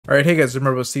Alright, hey guys,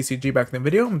 remember CCG back in the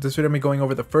video. In this video, I'm going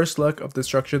over the first look of the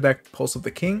structure deck, Pulse of the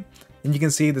King. And you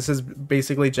can see this is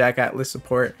basically Jack Atlas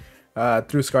support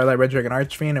through Scarlet Red Dragon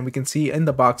Archfiend. And we can see in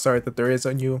the box art that there is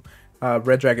a new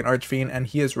Red Dragon Archfiend, and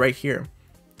he is right here.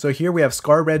 So here we have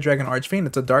Scar Red Dragon Archfiend.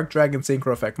 It's a Dark Dragon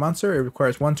Synchro effect monster. It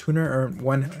requires one tuner or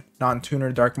one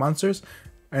non-tuner dark monsters.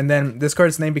 And then this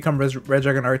card's name becomes Red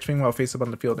Dragon Archfiend while face up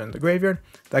on the field or in the graveyard.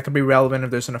 That could be relevant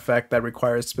if there's an effect that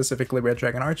requires specifically Red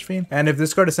Dragon Archfiend. And if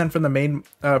this card is sent from the main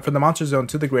from the monster zone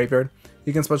to the graveyard,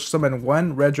 you can special summon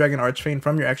one Red Dragon Archfiend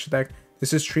from your extra deck.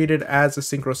 This is treated as a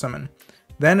synchro summon.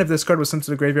 Then if this card was sent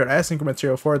to the graveyard as synchro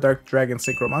material for a Dark Dragon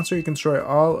Synchro monster, you can destroy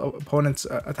all opponents'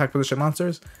 attack position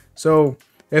monsters. So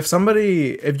if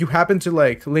you happen to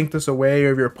like link this away,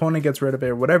 or if your opponent gets rid of it,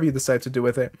 or whatever you decide to do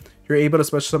with it, you're able to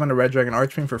special summon a Red Dragon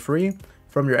Archfiend for free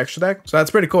from your extra deck. So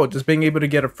that's pretty cool, just being able to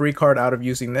get a free card out of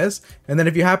using this. And then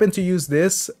if you happen to use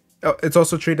this, it's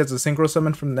also treated as a synchro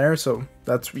summon from there, so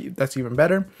that's even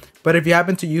better. But if you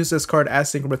happen to use this card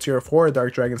as synchro material for a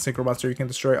Dark Dragon Synchro monster, you can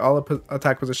destroy all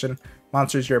attack position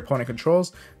monsters your opponent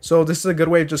controls. So this is a good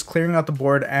way of just clearing out the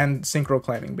board and synchro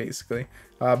climbing basically,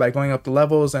 by going up the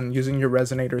levels and using your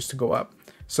resonators to go up.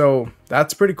 So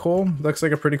that's pretty cool. Looks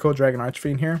like a pretty cool Dragon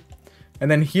Archfiend here.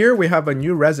 And then here we have a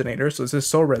new resonator. So this is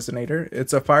Soul Resonator.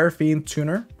 It's a Fire Fiend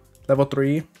tuner, level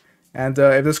 3. And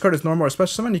if this card is normal or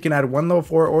special summon, you can add one level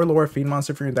 4 or lower fiend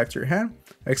monster from your deck to your hand,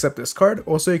 except this card.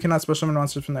 Also, you cannot special summon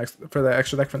monsters from for the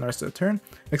extra deck for the rest of the turn,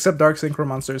 except Dark Synchro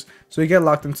monsters. So you get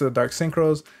locked into the Dark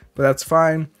Synchros, but that's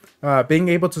fine. Being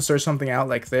able to search something out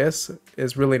like this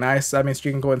is really nice. That means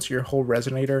you can go into your whole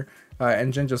Resonator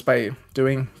engine just by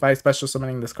special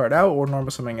summoning this card out or normal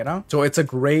summoning it out. So it's a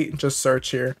great just search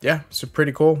here. Yeah, it's a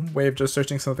pretty cool way of just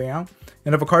searching something out.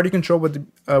 And if a card you control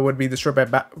would be destroyed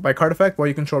by card effect while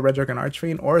you control Red Dragon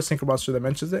Archfiend or a synchro monster that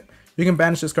mentions it, you can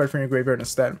banish this card from your graveyard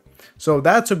instead. So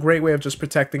that's a great way of just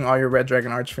protecting all your Red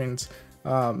Dragon Archfiends.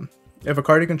 If a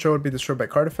card you control would be destroyed by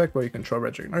card effect while you control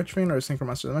Red Dragon Archfiend or a synchro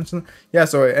monster that mentions it. Yeah,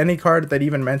 so any card that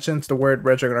even mentions the word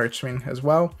Red Dragon Archfiend as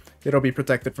well, it'll be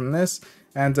protected from this.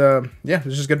 And yeah,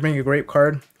 it's just gonna bring a great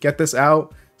card. Get this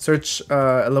out. Search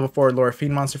a level 4 lower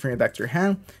fiend monster from your deck to your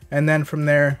hand, and then from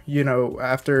there, you know,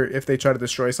 if they try to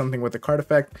destroy something with the card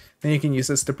effect, then you can use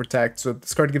this to protect. So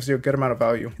this card gives you a good amount of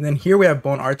value. And then here we have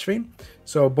Bone Archfiend.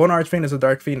 So Bone Archfiend is a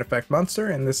Dark Fiend effect monster,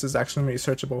 and this is actually going to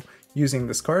be searchable using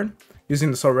this card,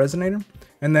 using the Soul Resonator.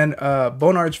 And then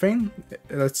Bone Archfiend,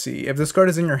 let's see, if this card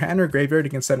is in your hand or graveyard,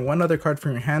 you can send one other card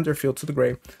from your hand or field to the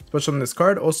grave. Special summon this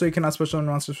card. Also, you cannot special summon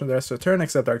monsters from the rest of the turn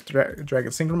except Dark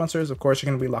Dragon Synchro monsters. Of course, you're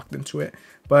going to be locked into it,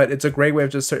 but it's a great way of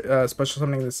just special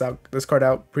summoning this card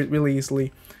out really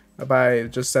easily by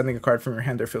just sending a card from your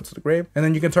hand or field to the grave. And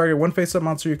then you can target one face-up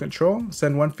monster you control,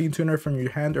 send one fiend tuner from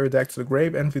your hand or deck to the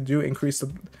grave, and if you do, increase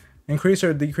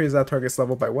or decrease that target's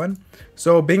level by 1.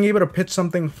 So being able to pitch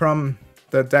something from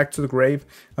the deck to the grave.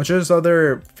 I'm sure there's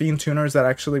other fiend tuners that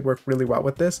actually work really well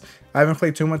with this. I haven't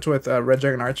played too much with Red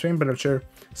Dragon Archfiend, but I'm sure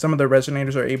some of the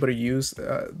resonators are able to use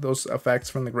those effects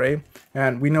from the grave.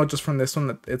 And we know just from this one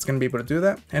that it's going to be able to do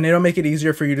that. And it'll make it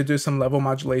easier for you to do some level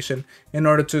modulation in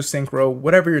order to synchro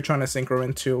whatever you're trying to synchro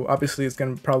into. Obviously, it's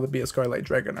going to probably be a Scarlet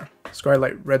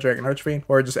Red Dragon Archfiend,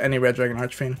 or just any Red Dragon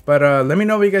Archfiend. But let me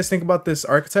know what you guys think about this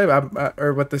archetype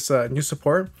or what this new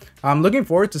support. I'm looking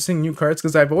forward to seeing new cards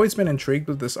because I've always been intrigued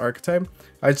with this archetype.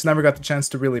 I just never got the chance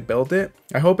to really build it.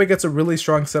 I hope it gets a really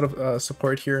strong set of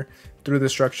support here through the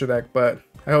structure deck, but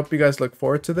I hope you guys look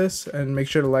forward to this, and make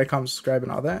sure to like, comment, subscribe,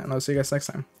 and all that, and I'll see you guys next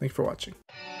time. Thank you for watching.